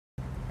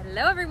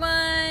Hello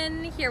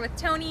everyone, here with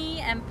Tony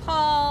and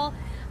Paul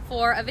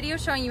for a video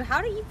showing you how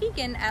to eat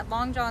vegan at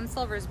Long John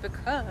Silver's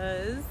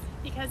because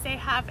they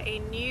have a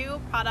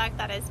new product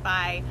that is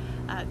by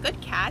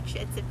Good Catch.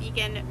 It's a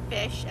vegan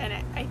fish,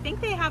 and I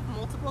think they have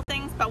multiple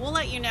things, but we'll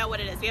let you know what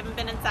it is. We haven't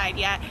been inside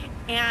yet,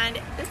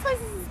 and this place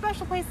is a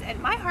special place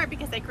in my heart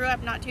because I grew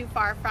up not too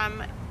far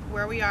from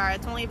where we are.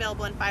 It's only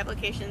available in 5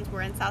 locations.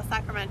 We're in South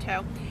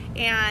Sacramento,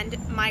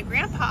 and my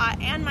grandpa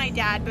and my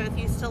dad both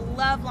used to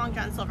love Long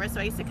John Silver,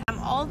 so I used to come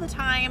all the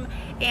time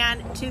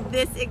and to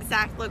this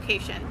exact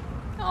location.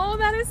 Oh,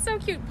 that is so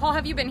cute. Paul,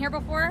 have you been here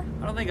before?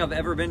 I don't think I've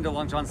ever been to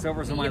Long John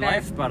Silver's in my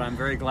life, but I'm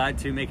very glad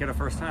to make it a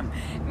first time.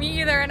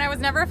 Me either, and I was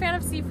never a fan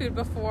of seafood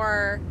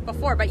before,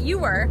 but you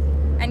were,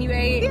 and you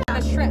ate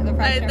the shrimp, the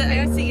fried shrimp.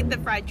 I used to eat the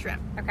fried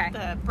shrimp. Okay.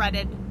 The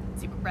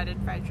super breaded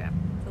fried shrimp.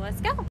 So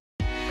let's go.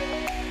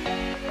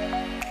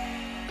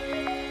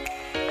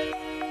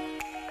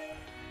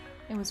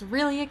 It was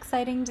really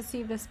exciting to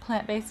see this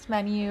plant-based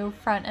menu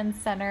front and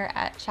center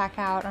at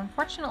checkout.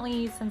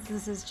 Unfortunately, since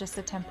this is just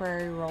a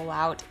temporary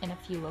rollout in a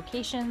few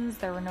locations,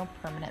 there were no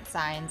permanent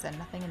signs and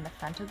nothing in the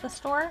front of the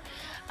store.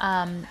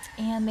 And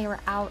they were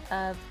out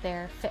of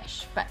their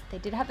fish, but they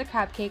did have the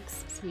crab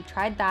cakes, so we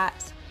tried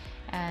that,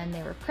 and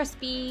they were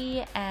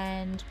crispy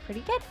and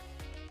pretty good.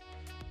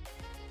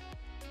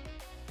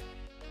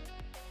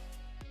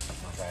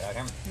 I'll try it out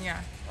here.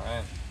 Yeah. All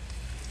right.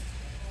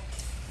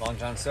 Long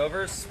John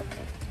Silver's.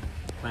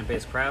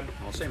 Plant-based crab,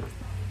 we'll see.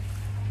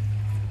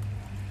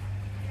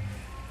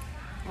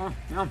 Oh,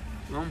 yeah,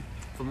 well,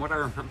 from what I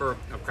remember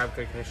of crab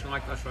cake tasting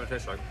like, that's what it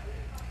tastes like.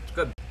 It's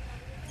good.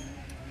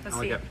 Let's I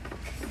like see. it.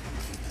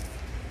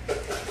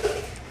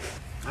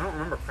 I don't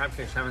remember crab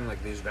cakes having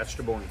like these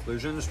vegetable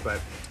inclusions,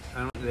 but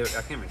I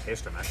can't even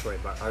taste them actually,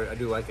 but I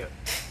do like it.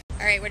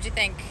 All right, what'd you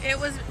think? It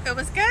was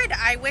good.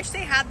 I wish they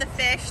had the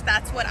fish.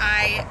 That's what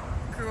I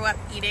grew up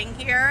eating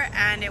here,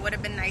 and it would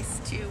have been nice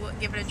to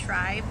give it a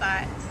try,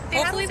 but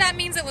hopefully that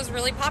means it was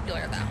really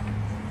popular though.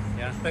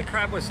 Yeah, the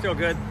crab was still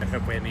good.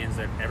 Hopefully it means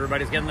that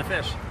everybody's getting the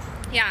fish.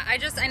 Yeah,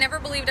 I never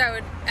believed I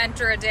would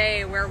enter a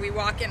day where we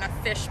walk in a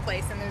fish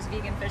place and there's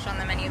vegan fish on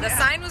the menu. The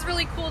sign was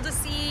really cool to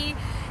see,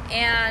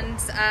 and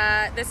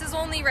this is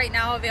only right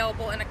now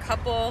available in a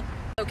couple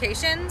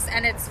locations,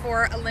 and it's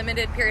for a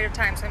limited period of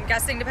time. So I'm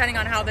guessing depending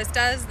on how this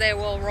does, they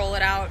will roll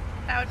it out.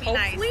 That would be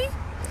hopefully. Nice.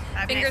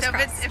 Fingers so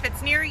crossed. if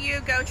it's near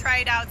you, go try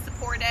it out,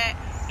 support it,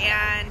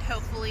 and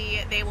hopefully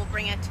they will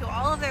bring it to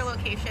all of their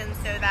locations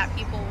so that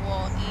people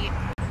will eat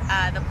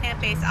the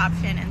plant-based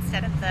option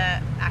instead of the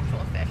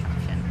actual fish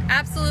option.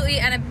 Absolutely,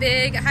 and a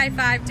big high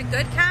five to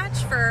Good Catch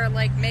for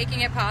like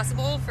making it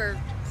possible for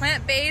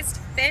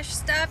plant-based fish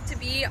stuff to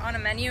be on a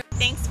menu.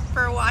 Thanks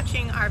for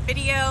watching our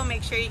video.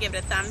 Make sure you give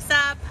it a thumbs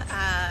up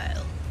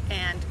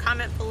and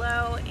comment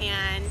below,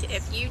 and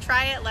if you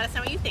try it, let us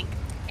know what you think.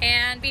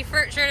 And be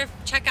sure to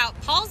check out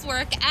Paul's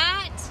work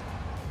at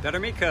Better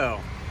Meat Co.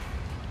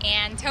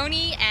 and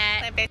Tony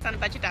at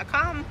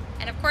PlantBasedOnABudget.com.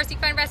 And of course, you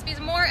can find recipes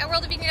and more at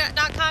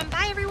worldofvegan.com.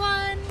 Bye,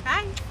 everyone.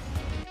 Bye.